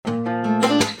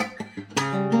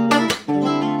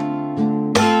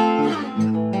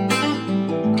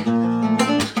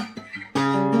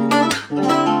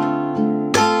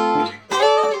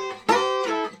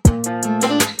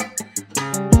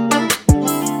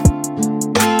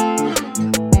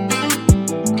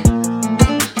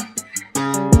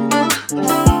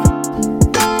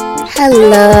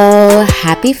Hello,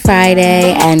 happy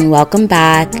Friday, and welcome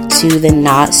back to the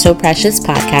Not So Precious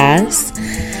podcast.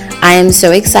 I am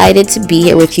so excited to be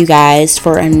here with you guys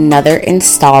for another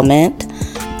installment.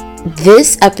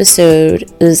 This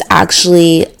episode is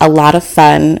actually a lot of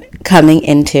fun coming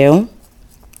into.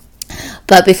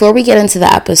 But before we get into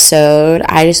the episode,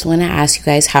 I just want to ask you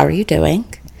guys, how are you doing?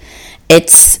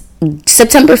 It's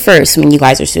September 1st when you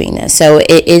guys are doing this, so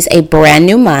it is a brand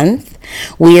new month.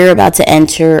 We are about to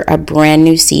enter a brand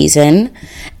new season,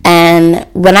 and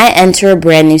when I enter a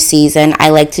brand new season,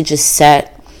 I like to just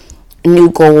set new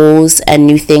goals and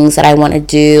new things that I want to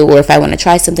do, or if I want to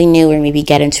try something new or maybe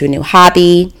get into a new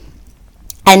hobby.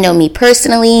 I know me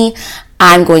personally,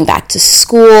 I'm going back to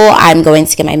school. I'm going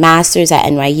to get my master's at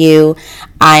NYU.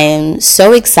 I am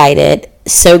so excited,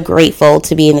 so grateful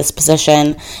to be in this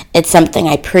position. It's something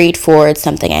I prayed for. It's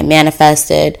something I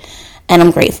manifested. And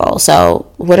I'm grateful.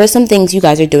 So what are some things you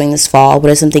guys are doing this fall?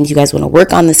 What are some things you guys want to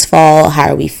work on this fall? How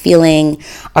are we feeling?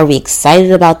 Are we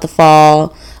excited about the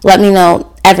fall? Let me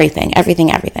know everything.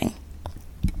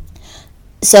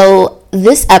 So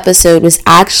this episode was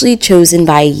actually chosen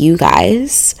by you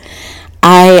guys.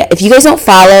 If you guys don't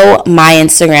follow my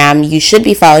Instagram, you should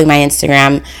be following my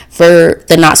Instagram for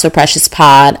the Not So Precious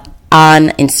Pod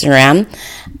on Instagram.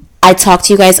 I talked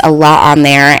to you guys a lot on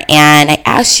there, and I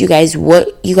asked you guys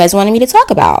what you guys wanted me to talk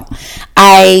about.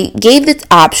 I gave the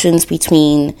options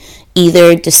between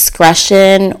either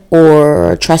discretion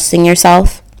or trusting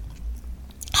yourself.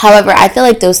 However, I feel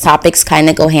like those topics kind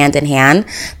of go hand in hand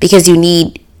because you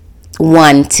need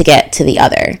one to get to the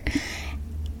other.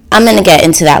 I'm going to get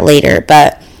into that later,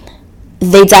 but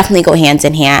they definitely go hand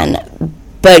in hand.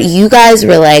 But you guys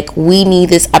were like, we need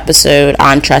this episode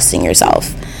on trusting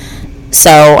yourself.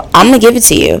 So I'm going to give it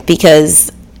to you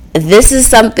because this is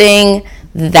something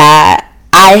that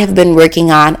I have been working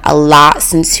on a lot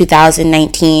since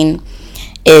 2019,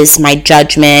 is my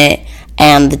judgment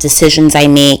and the decisions I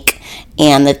make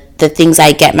and the things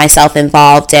I get myself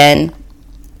involved in.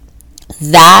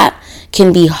 That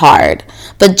can be hard.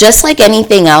 But just like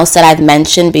anything else that I've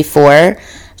mentioned before,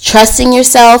 trusting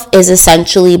yourself is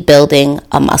essentially building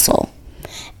a muscle.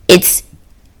 It's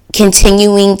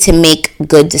continuing to make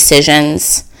good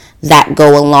decisions that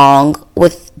go along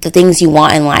with the things you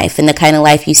want in life and the kind of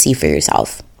life you see for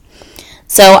yourself.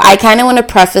 So I kind of want to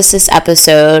preface this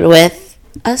episode with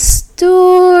a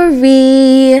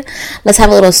story. Let's have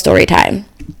a little story time.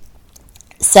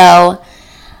 So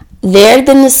there had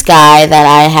been this guy that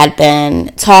I had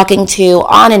been talking to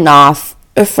on and off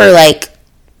for like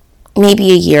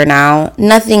maybe a year now.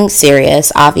 Nothing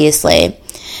serious, obviously.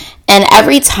 And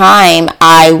every time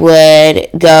I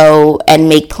would go and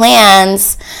make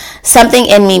plans, something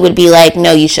in me would be like,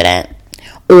 no, you shouldn't.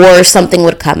 Or something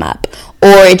would come up.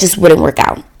 Or it just wouldn't work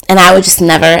out. And I would just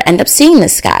never end up seeing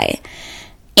this guy.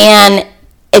 And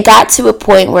it got to a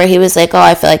point where he was like, oh,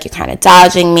 I feel like you're kind of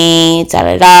dodging me,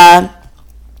 da-da-da.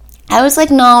 I was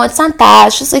like, no, it's not that.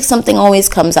 It's just like something always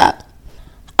comes up.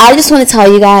 I just want to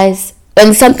tell you guys,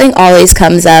 when something always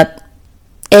comes up,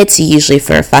 it's usually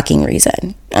for a fucking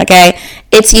reason, okay?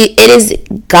 It is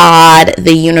God,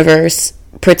 the universe,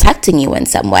 protecting you in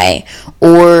some way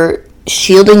or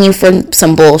shielding you from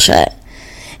some bullshit.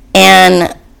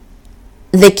 And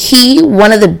the key,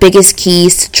 one of the biggest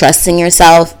keys to trusting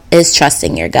yourself is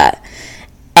trusting your gut.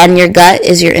 And your gut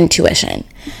is your intuition.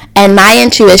 And my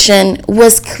intuition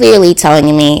was clearly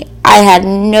telling me I had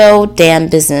no damn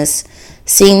business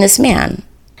seeing this man.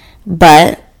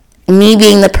 But me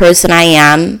being the person I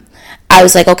am, I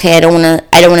was like, okay, I don't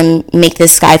want to make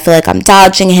this guy feel like I'm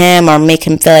dodging him or make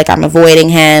him feel like I'm avoiding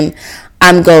him.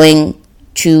 I'm going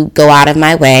to go out of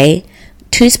my way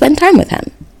to spend time with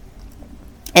him.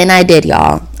 And I did,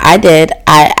 y'all. I did.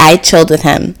 I chilled with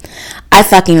him. I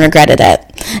fucking regretted it.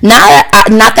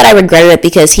 Not that I regretted it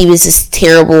because he was this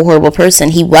terrible, horrible person.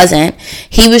 He wasn't.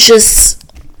 He was just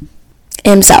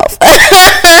himself.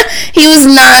 He was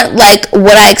not like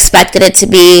what I expected it to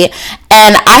be.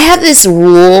 And I have this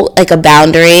rule, like a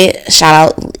boundary. Shout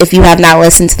out, if you have not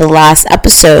listened to the last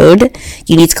episode,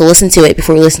 you need to go listen to it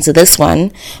before we listen to this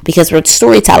one, because we're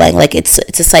storytelling, like it's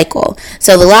a cycle.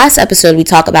 So the last episode we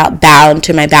talk about bound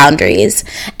to my boundaries.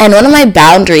 And one of my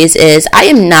boundaries is I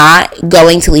am not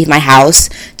going to leave my house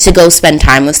to go spend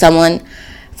time with someone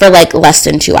for like less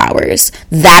than 2 hours.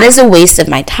 That is a waste of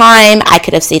my time. I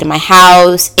could have stayed in my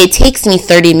house. It takes me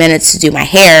 30 minutes to do my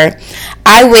hair.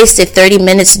 I wasted 30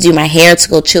 minutes to do my hair to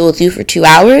go chill with you for 2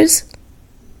 hours?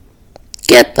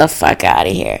 Get the fuck out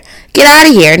of here. Get out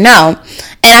of here. No.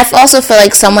 And I also feel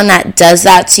like someone that does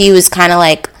that to you is kind of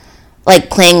like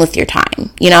playing with your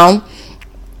time, you know?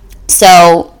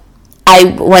 So I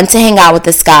went to hang out with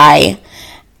this guy,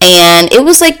 And it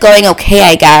was like going okay,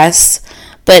 I guess,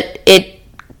 but it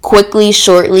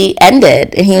shortly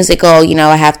ended. And he was like, oh,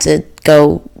 I have to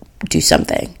go do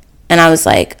something. And I was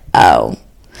like, oh.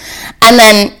 And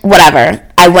then whatever,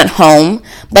 I went home,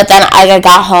 but then I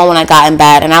got home and I got in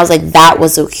bed, and I was like, that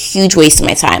was a huge waste of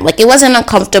my time. Like, it wasn't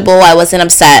uncomfortable, I wasn't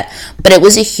upset, but it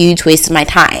was a huge waste of my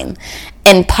time.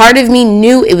 And part of me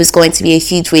knew it was going to be a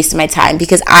huge waste of my time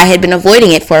because I had been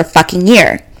avoiding it for a fucking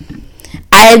year.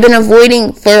 I had been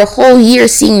avoiding for a whole year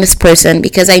seeing this person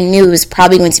because I knew it was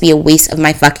probably going to be a waste of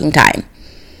my fucking time.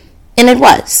 And it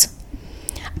was.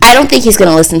 I don't think he's going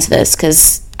to listen to this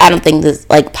because I don't think this,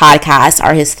 podcasts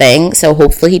are his thing. So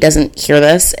hopefully he doesn't hear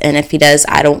this. And if he does,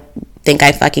 I don't think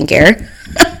I fucking care.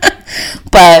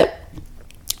 But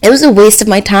it was a waste of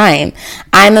my time.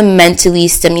 I'm a mentally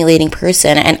stimulating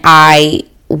person, and I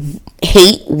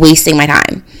hate wasting my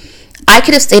time. I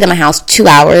could have stayed at my house 2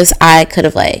 hours. I could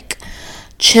have,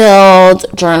 chilled,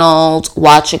 journaled,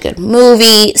 watched a good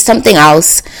movie, something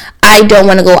else. I don't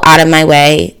want to go out of my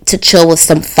way to chill with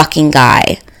some fucking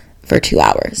guy for 2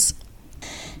 hours.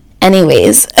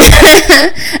 Anyways,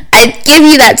 I give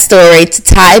you that story to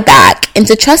tie back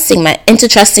into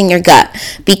trusting your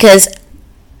gut, because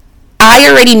I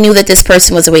already knew that this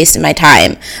person was a waste of my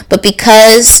time, but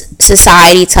because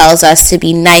society tells us to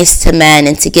be nice to men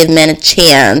and to give men a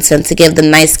chance and to give the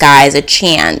nice guys a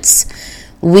chance,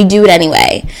 we do it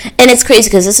anyway. And it's crazy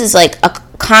because this is like a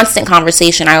constant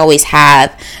conversation I always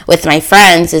have with my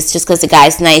friends. It's just because the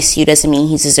guy's nice to you doesn't mean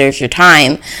he deserves your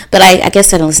time. But I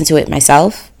guess I didn't listen to it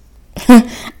myself.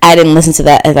 I didn't listen to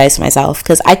that advice myself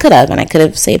because I could have, and I could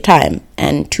have saved time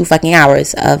and 2 fucking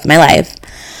hours of my life.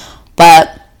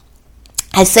 But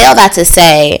I say all that to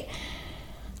say,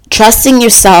 trusting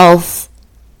yourself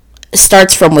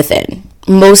starts from within.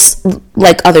 Most,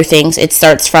 like other things, it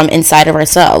starts from inside of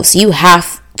ourselves. You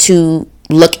have to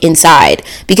look inside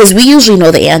because we usually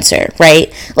know the answer,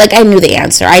 right? Like, I knew the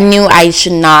answer. I knew I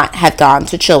should not have gone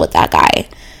to chill with that guy.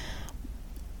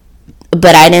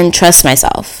 But I didn't trust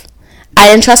myself.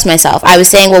 I was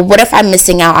saying, well, what if I'm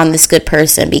missing out on this good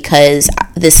person because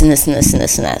this and this and this and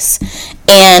this and this?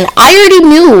 And I already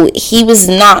knew he was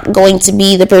not going to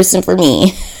be the person for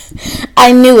me.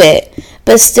 I knew it.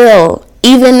 But still,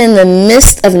 even in the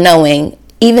midst of knowing,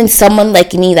 even someone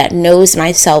like me that knows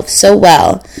myself so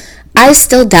well, I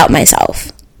still doubt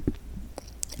myself.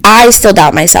 I still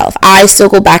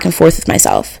go back and forth with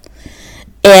myself.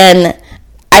 And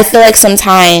I feel like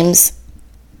sometimes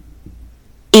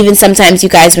you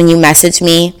guys, when you message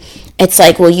me, it's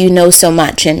like, well, you know so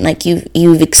much, and like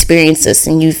you've experienced this,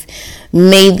 and you've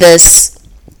made this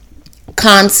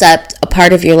concept a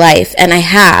part of your life. And I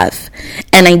have,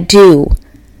 and I do.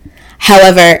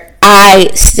 However, I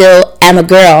still am a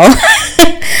girl.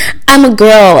 I'm a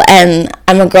girl, and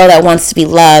I'm a girl that wants to be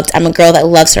loved. I'm a girl that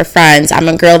loves her friends. I'm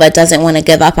a girl that doesn't want to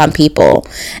give up on people.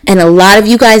 And a lot of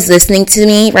you guys listening to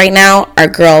me right now are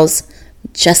girls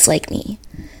just like me.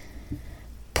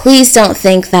 Please don't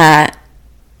think that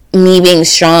me being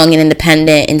strong and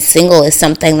independent and single is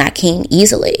something that came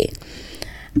easily.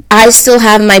 I still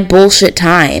have my bullshit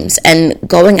times, and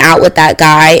going out with that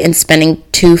guy and spending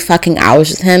 2 fucking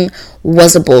hours with him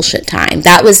was a bullshit time.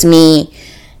 That was me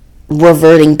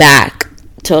reverting back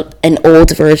to an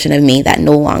old version of me that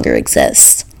no longer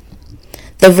exists.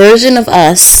 The version of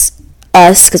us,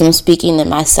 because I'm speaking to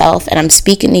myself and I'm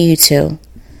speaking to you too,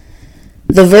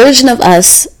 the version of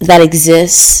us that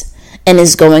exists and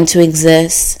is going to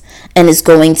exist and is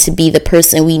going to be the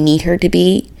person we need her to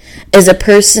be is a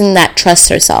person that trusts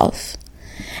herself.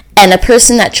 And a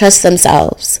person that trusts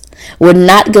themselves would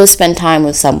not go spend time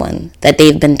with someone that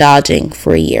they've been dodging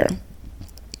for a year.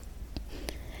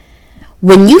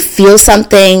 When you feel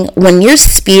something, when your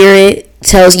spirit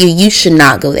tells you you should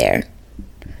not go there,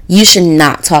 you should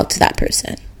not talk to that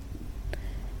person,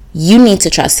 you need to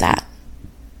trust that.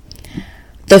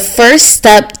 The first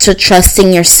step to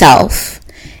trusting yourself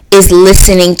is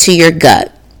listening to your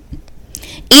gut.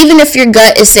 Even if your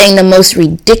gut is saying the most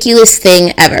ridiculous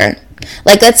thing ever.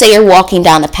 Like, let's say you're walking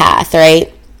down the path,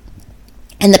 right?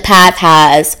 And the path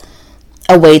has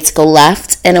a way to go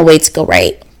left and a way to go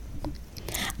right.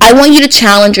 I want you to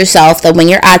challenge yourself that when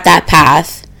you're at that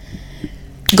path,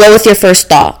 go with your first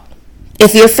thought.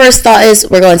 If your first thought is,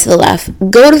 we're going to the left,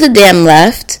 go to the damn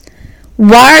left.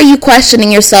 Why are you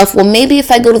questioning yourself? Well, maybe if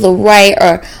I go to the right,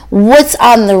 or what's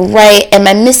on the right? Am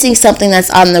I missing something that's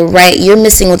on the right? You're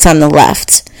missing what's on the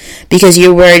left because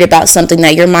you're worried about something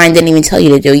that your mind didn't even tell you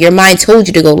to do. Your mind told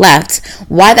you to go left.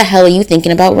 Why the hell are you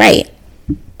thinking about right?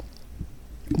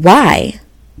 Why?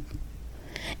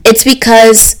 It's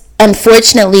because,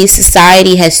 unfortunately,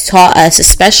 society has taught us,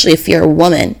 especially if you're a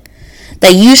woman,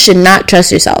 that you should not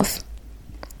trust yourself.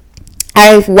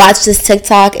 I watched this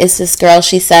TikTok. It's this girl.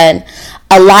 She said,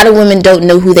 a lot of women don't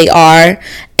know who they are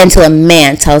until a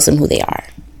man tells them who they are.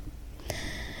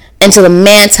 Until a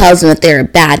man tells them that they're a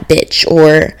bad bitch,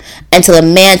 or until a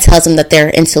man tells them that they're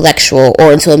intellectual,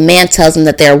 or until a man tells them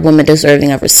that they're a woman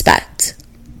deserving of respect.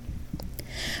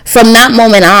 From that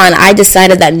moment on, I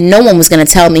decided that no one was going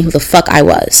to tell me who the fuck I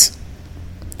was.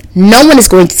 No one is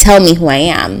going to tell me who I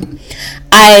am.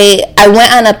 I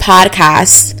went on a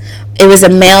podcast. It was a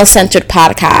male-centered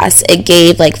podcast. It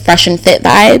gave like Fresh and Fit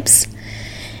vibes.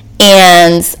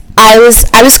 And I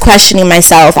was questioning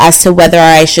myself as to whether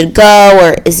I should go,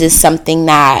 or is this something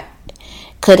that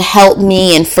could help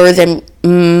me and further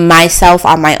myself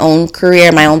on my own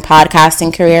career, my own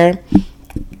podcasting career.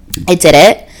 I did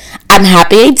it. I'm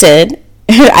happy I did.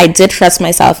 I did trust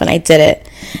myself and I did it.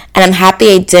 And I'm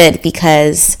happy I did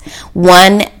because,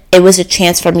 one, it was a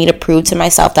chance for me to prove to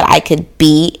myself that I could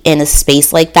be in a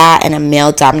space like that, in a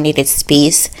male-dominated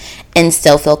space, and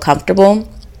still feel comfortable.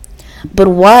 But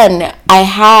one, I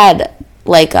had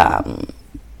like an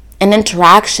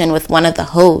interaction with one of the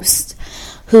hosts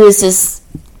who is this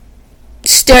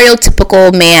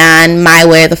stereotypical man, my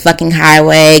way or the fucking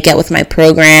highway, get with my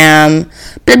program,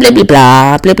 blah, blah, blah,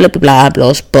 blah, blah, blah, blah,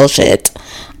 blah, bullshit.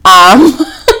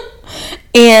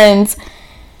 And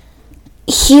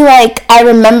he, like, I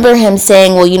remember him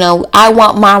saying, well, you know, I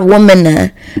want my woman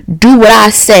to do what I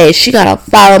say. She got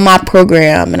to follow my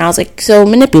program. And I was like, so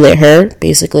manipulate her.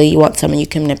 Basically, you want someone you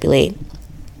can manipulate.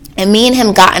 And me and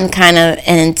him got in kind of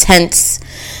an intense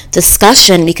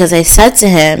discussion because I said to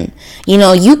him, you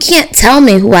know, you can't tell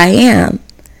me who I am.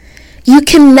 You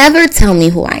can never tell me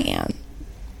who I am.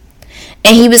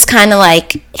 And he was kind of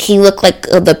like, he looked like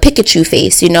the Pikachu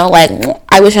face, you know, like,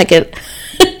 I wish I could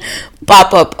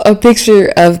pop up a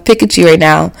picture of Pikachu right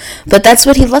now. But that's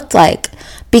what he looked like.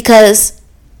 Because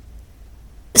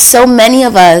so many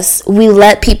of us, we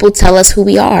let people tell us who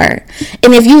we are.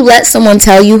 And if you let someone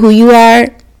tell you who you are,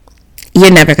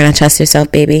 you're never going to trust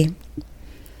yourself, baby.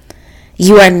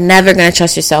 You are never going to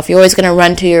trust yourself. You're always going to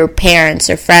run to your parents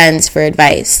or friends for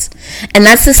advice. And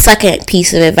that's the second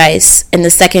piece of advice and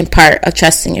the second part of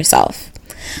trusting yourself.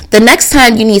 The next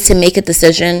time you need to make a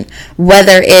decision,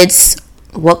 whether it's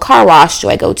what car wash do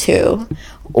I go to,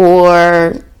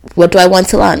 or what do I want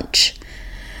to lunch?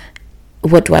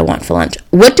 What do I want for lunch?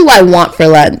 What do I want for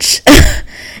lunch?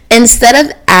 Instead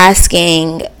of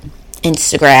asking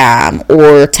Instagram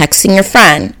or texting your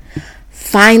friend,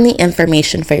 find the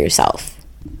information for yourself.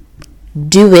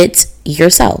 Do it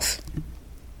yourself.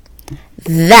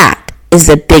 That is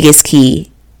the biggest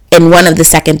key, and one of the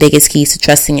second biggest keys to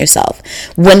trusting yourself.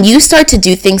 When you start to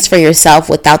do things for yourself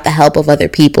without the help of other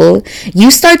people, you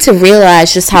start to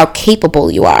realize just how capable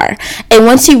you are. And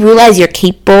once you realize you're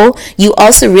capable, you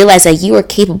also realize that you are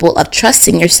capable of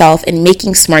trusting yourself and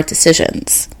making smart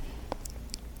decisions.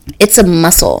 It's a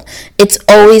muscle. It's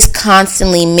always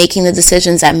constantly making the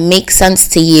decisions that make sense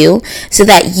to you so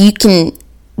that you can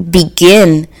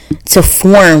begin to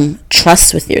form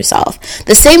trust with yourself.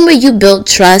 The same way you build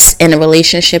trust in a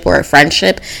relationship or a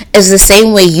friendship is the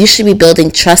same way you should be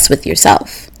building trust with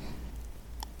yourself.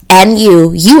 And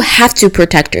you have to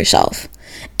protect yourself.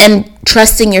 And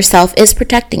trusting yourself is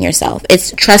protecting yourself.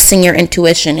 It's trusting your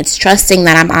intuition. It's trusting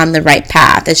that I'm on the right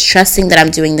path. It's trusting that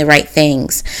I'm doing the right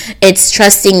things. It's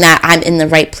trusting that I'm in the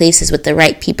right places with the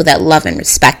right people that love and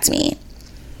respect me.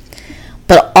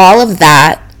 But all of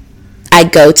that, I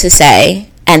go to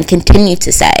say and continue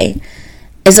to say,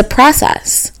 is a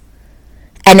process.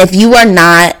 And if you are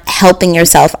not helping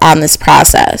yourself on this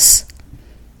process,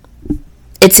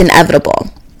 it's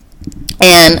inevitable.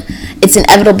 And it's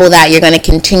inevitable that you're going to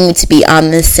continue to be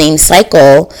on this same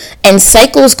cycle. And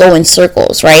cycles go in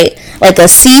circles, right? Like a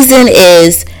season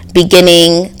is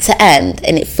beginning to end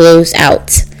and it flows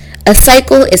out. A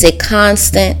cycle is a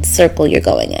constant circle you're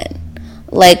going in.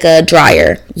 Like a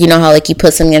dryer. You know how like you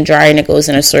put something in a dryer and it goes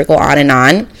in a circle on and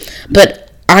on. But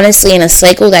honestly, in a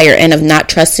cycle that you're in of not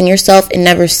trusting yourself, it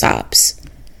never stops.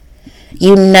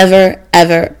 You never,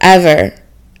 ever, ever,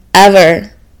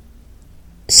 ever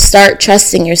start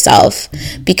trusting yourself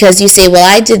because you say, well,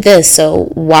 I did this, so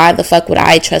why the fuck would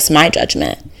I trust my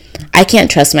judgment? I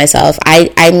can't trust myself.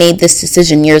 I made this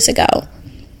decision years ago.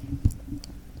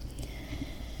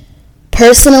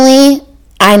 Personally,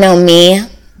 I know me.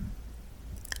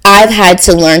 I've had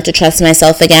to learn to trust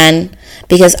myself again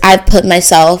because I've put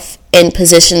myself in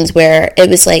positions where it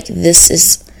was like, this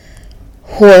is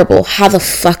horrible. How the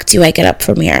fuck do I get up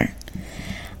from here?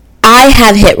 I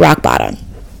have hit rock bottom.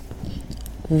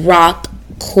 Rock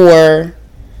core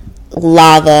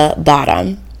lava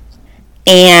bottom.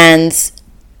 And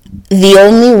the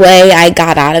only way I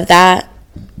got out of that,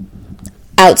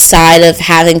 outside of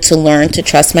having to learn to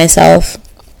trust myself,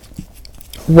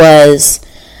 was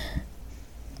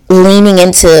leaning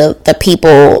into the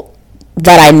people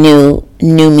that I knew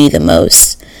me the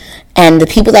most. And the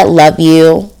people that love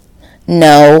you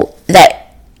know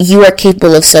that you are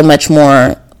capable of so much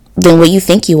more than what you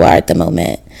think you are at the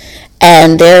moment.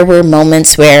 And there were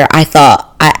moments where I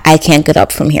thought, I can't get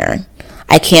up from here.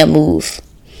 I can't move.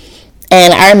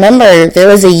 And I remember there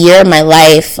was a year in my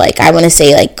life, like I want to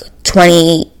say like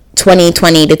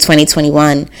 2020 to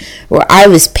 2021, where I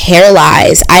was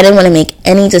paralyzed. I didn't want to make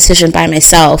any decision by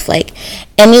myself. Like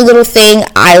any little thing,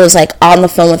 I was like on the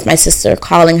phone with my sister,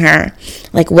 calling her,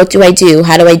 like, what do I do?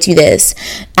 How do I do this?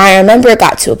 I remember it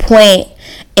got to a point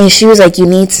and she was like, you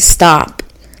need to stop.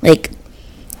 Like,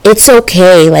 it's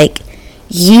okay. Like,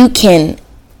 you can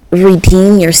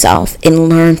redeem yourself and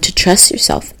learn to trust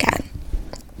yourself again.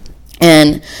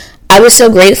 And I was so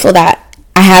grateful that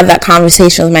I had that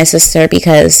conversation with my sister,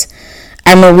 because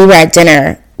I remember we were at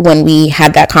dinner when we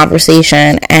had that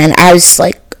conversation, and I was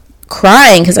like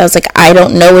crying because I was like, I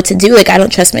don't know what to do. Like, I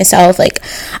don't trust myself. Like,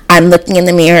 I'm looking in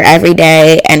the mirror every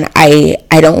day and I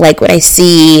don't like what I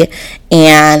see.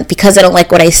 And because I don't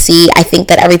like what I see, I think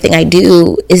that everything I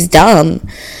do is dumb.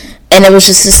 And it was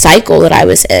just a cycle that I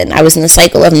was in. I was in a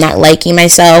cycle of not liking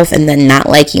myself and then not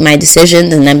liking my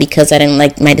decisions. And then because I didn't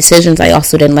like my decisions, I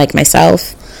also didn't like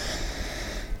myself.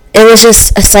 It was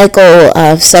just a cycle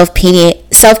of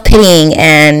self-pitying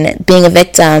and being a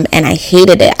victim. And I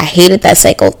hated it. I hated that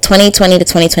cycle. 2020 to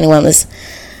 2021 was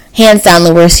hands down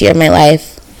the worst year of my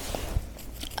life.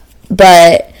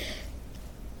 But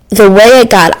the way I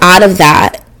got out of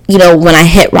that, when I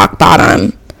hit rock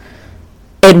bottom,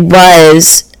 it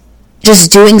was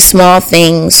just doing small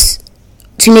things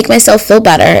to make myself feel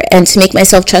better and to make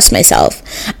myself trust myself.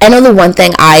 I know the one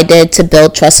thing I did to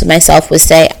build trust with myself was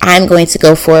say, I'm going to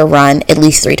go for a run at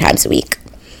least 3 times a week.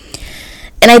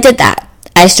 And I did that.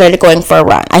 I started going for a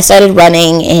run. I started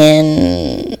running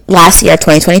in last year,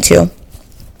 2022,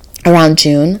 around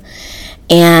June.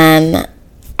 And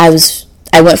I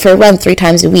went for a run 3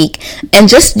 times a week. And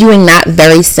just doing that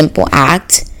very simple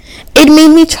act, it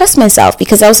made me trust myself,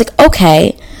 because I was like,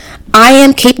 okay, I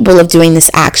am capable of doing this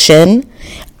action.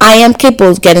 I am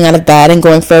capable of getting out of bed and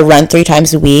going for a run 3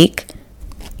 times a week.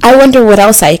 I wonder what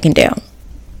else I can do.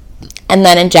 And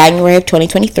then in January of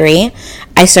 2023,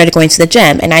 I started going to the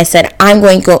gym. And I said, I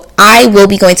will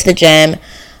be going to the gym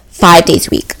 5 days a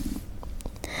week.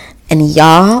 And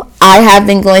y'all, I have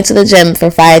been going to the gym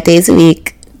for 5 days a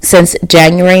week since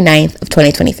January 9th of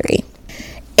 2023.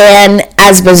 And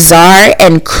as bizarre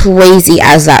and crazy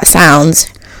as that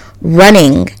sounds,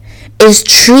 running is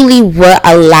truly what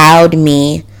allowed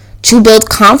me to build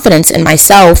confidence in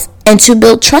myself and to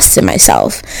build trust in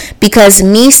myself. Because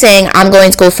me saying I'm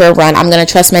going to go for a run, I'm going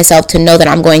to trust myself to know that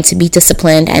I'm going to be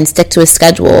disciplined and stick to a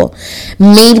schedule,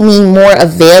 made me more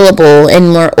available and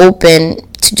more open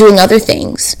to doing other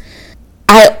things.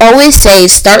 I always say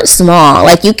start small.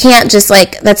 Like, you can't just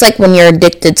that's like when you're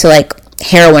addicted to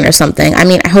heroin or something. I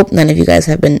mean, I hope none of you guys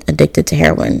have been addicted to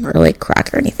heroin or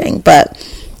crack or anything, but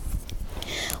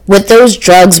with those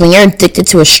drugs, when you're addicted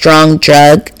to a strong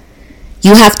drug,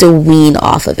 you have to wean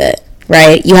off of it,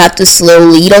 right? You have to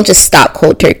you don't just stop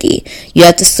cold turkey. You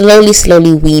have to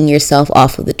slowly wean yourself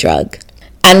off of the drug.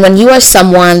 And when you are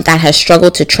someone that has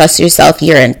struggled to trust yourself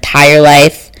your entire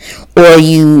life, or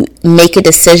you make a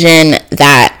decision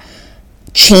that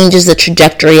changes the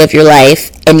trajectory of your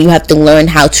life and you have to learn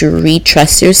how to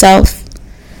re-trust yourself,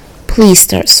 please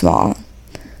start small.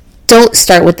 Don't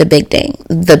start with the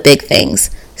big things.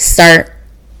 Start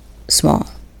small.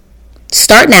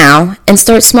 Start now and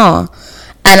start small.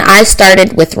 And I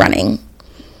started with running.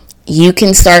 You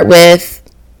can start with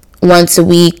once a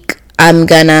week, I'm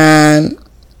gonna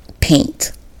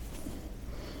paint.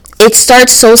 It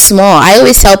starts so small. I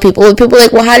always tell people are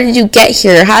like, well, how did you get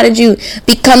here? How did you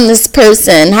become this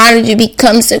person? How did you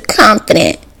become so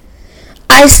confident?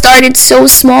 I started so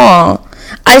small.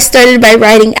 I started by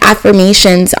writing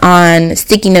affirmations on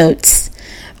sticky notes.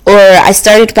 Or I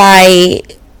started by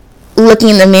looking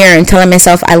in the mirror and telling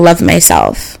myself I love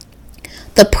myself.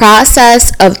 The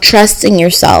process of trusting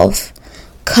yourself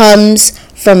comes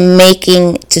from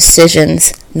making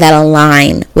decisions that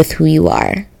align with who you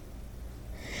are.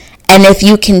 And if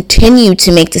you continue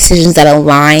to make decisions that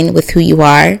align with who you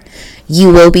are,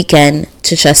 you will begin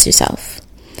to trust yourself.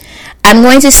 I'm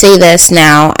going to say this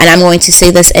now, and I'm going to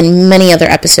say this in many other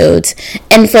episodes,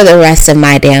 and for the rest of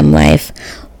my damn life.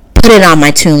 Put it on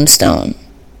my tombstone.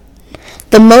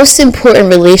 The most important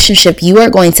relationship you are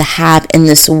going to have in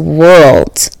this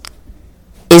world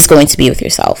is going to be with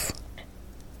yourself.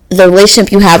 the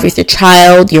relationship you have with your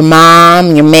child, your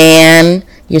mom, your man,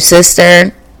 your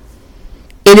sister,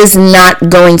 it is not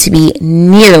going to be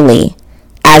nearly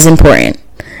as important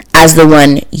as the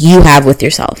one you have with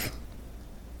yourself.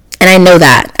 And I know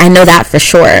that. I know that for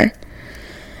sure.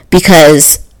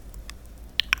 Because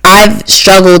I've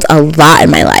struggled a lot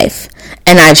in my life.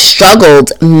 And I've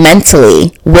struggled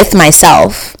mentally with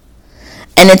myself.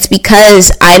 And it's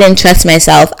because I didn't trust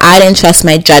myself. I didn't trust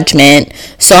my judgment.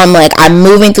 So I'm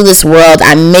moving through this world.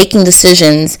 I'm making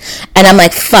decisions. And I'm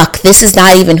like, fuck, this is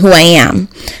not even who I am.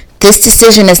 This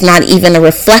decision is not even a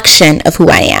reflection of who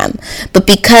I am. But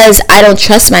because I don't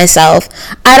trust myself,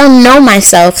 I don't know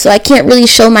myself, so I can't really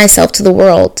show myself to the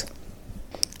world.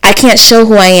 I can't show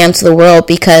who I am to the world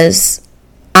because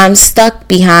I'm stuck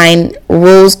behind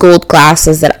rose gold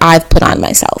glasses that I've put on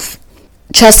myself.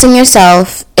 Trusting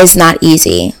yourself is not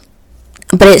easy,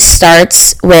 but it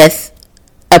starts with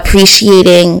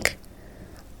appreciating,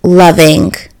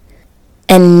 loving,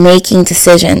 and making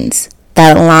decisions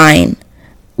that align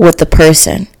with the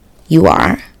person you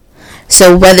are.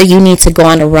 So whether you need to go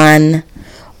on a run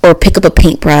or pick up a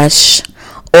paintbrush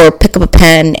or pick up a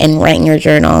pen and write in your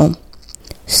journal,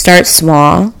 start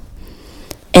small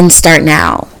and start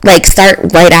now. Start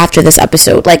right after this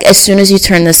episode. As soon as you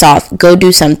turn this off, go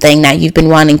do something that you've been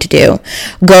wanting to do.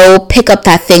 Go pick up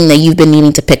that thing that you've been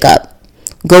needing to pick up.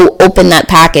 Go open that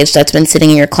package that's been sitting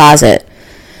in your closet.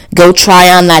 Go try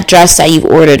on that dress that you've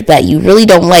ordered that you really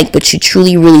don't like, but you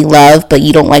truly, really love, but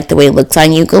you don't like the way it looks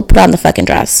on you. Go put on the fucking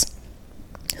dress.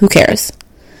 Who cares?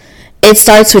 It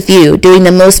starts with you doing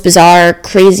the most bizarre,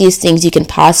 craziest things you can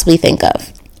possibly think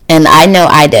of. And I know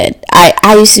I did.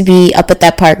 I used to be up at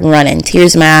that park running,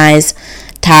 tears in my eyes,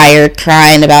 tired,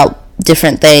 crying about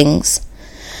different things.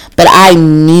 But I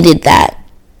needed that.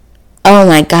 Oh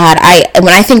my God.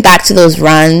 When I think back to those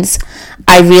runs,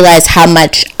 I realized how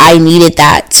much I needed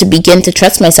that to begin to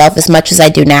trust myself as much as I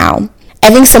do now.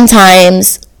 I think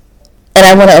sometimes, and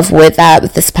I want to avoid that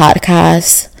with this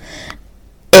podcast,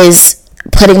 is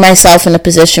putting myself in a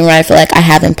position where I feel like I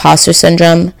have imposter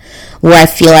syndrome, where I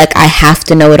feel like I have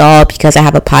to know it all because I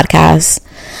have a podcast.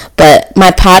 But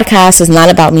my podcast is not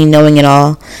about me knowing it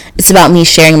all. It's about me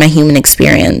sharing my human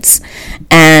experience.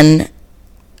 And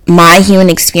my human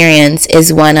experience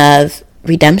is one of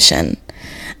redemption.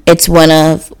 It's one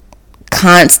of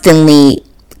constantly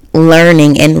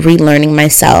learning and relearning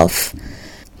myself.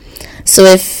 So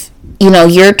if,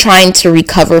 you're trying to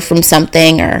recover from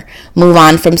something or move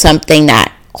on from something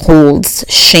that holds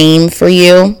shame for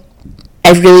you,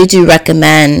 I really do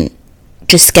recommend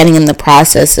just getting in the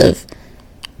process of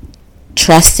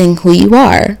trusting who you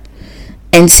are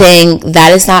and saying,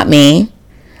 that is not me.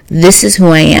 This is who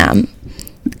I am.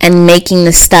 And making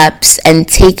the steps and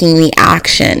taking the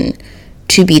action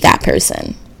to be that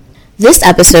person. This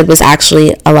episode was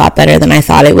actually a lot better than I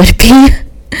thought it would be.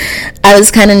 I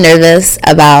was kind of nervous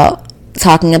about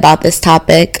talking about this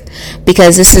topic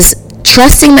because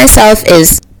trusting myself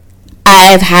is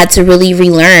I've had to really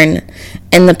relearn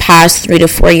in the past 3 to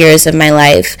 4 years of my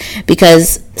life,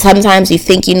 because sometimes you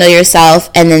think you know yourself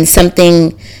and then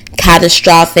something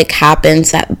catastrophic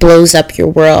happens that blows up your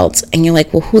world and you're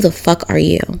like, well, who the fuck are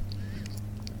you?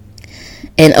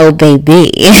 And oh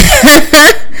baby,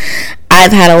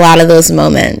 I've had a lot of those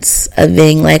moments of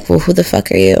being like, well, who the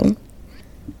fuck are you?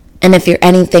 And if you're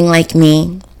anything like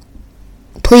me,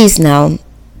 please know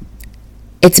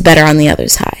it's better on the other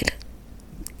side.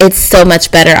 It's so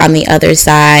much better on the other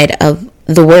side of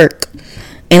the work.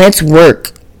 And it's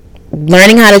work.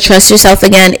 Learning how to trust yourself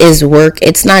again is work.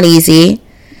 It's not easy.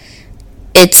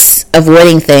 It's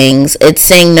avoiding things. It's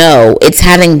saying no. It's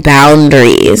having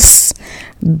boundaries.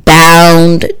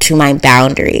 Bound to my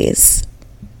boundaries.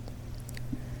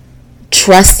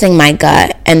 Trusting my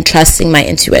gut and trusting my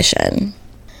intuition.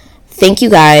 Thank you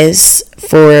guys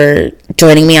for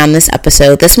joining me on this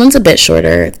episode. This one's a bit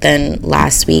shorter than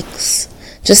last week's.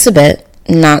 Just a bit.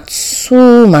 Not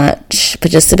so much, but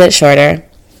just a bit shorter.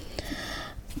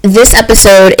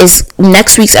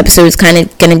 Next week's episode is kind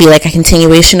of going to be like a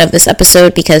continuation of this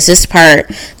episode, because this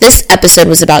episode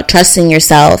was about trusting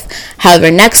yourself.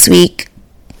 However,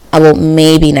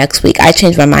 maybe next week, I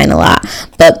change my mind a lot,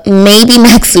 but maybe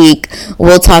next week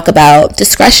we'll talk about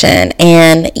discretion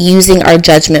and using our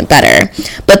judgment better.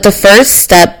 But the first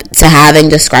step to having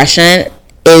discretion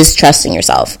is trusting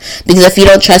yourself, because if you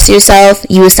don't trust yourself,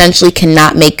 you essentially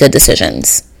cannot make good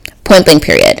decisions. Point blank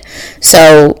period.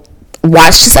 So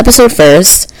watch this episode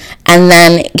first and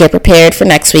then get prepared for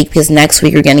next week, because next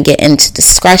week we're going to get into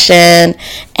discretion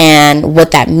and what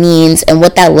that means and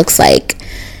what that looks like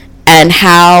and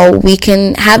how we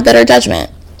can have better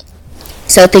judgment.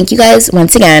 So thank you guys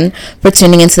once again for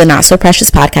tuning into the Not So Precious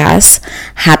podcast.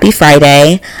 Happy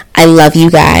Friday. I love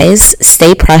you guys.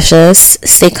 Stay precious,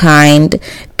 stay kind,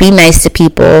 be nice to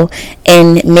people,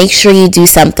 and make sure you do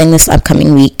something this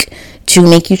upcoming week to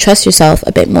make you trust yourself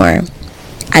a bit more.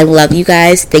 I love you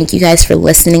guys. Thank you guys for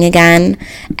listening again.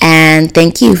 And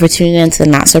thank you for tuning into the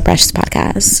Not So Precious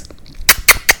podcast.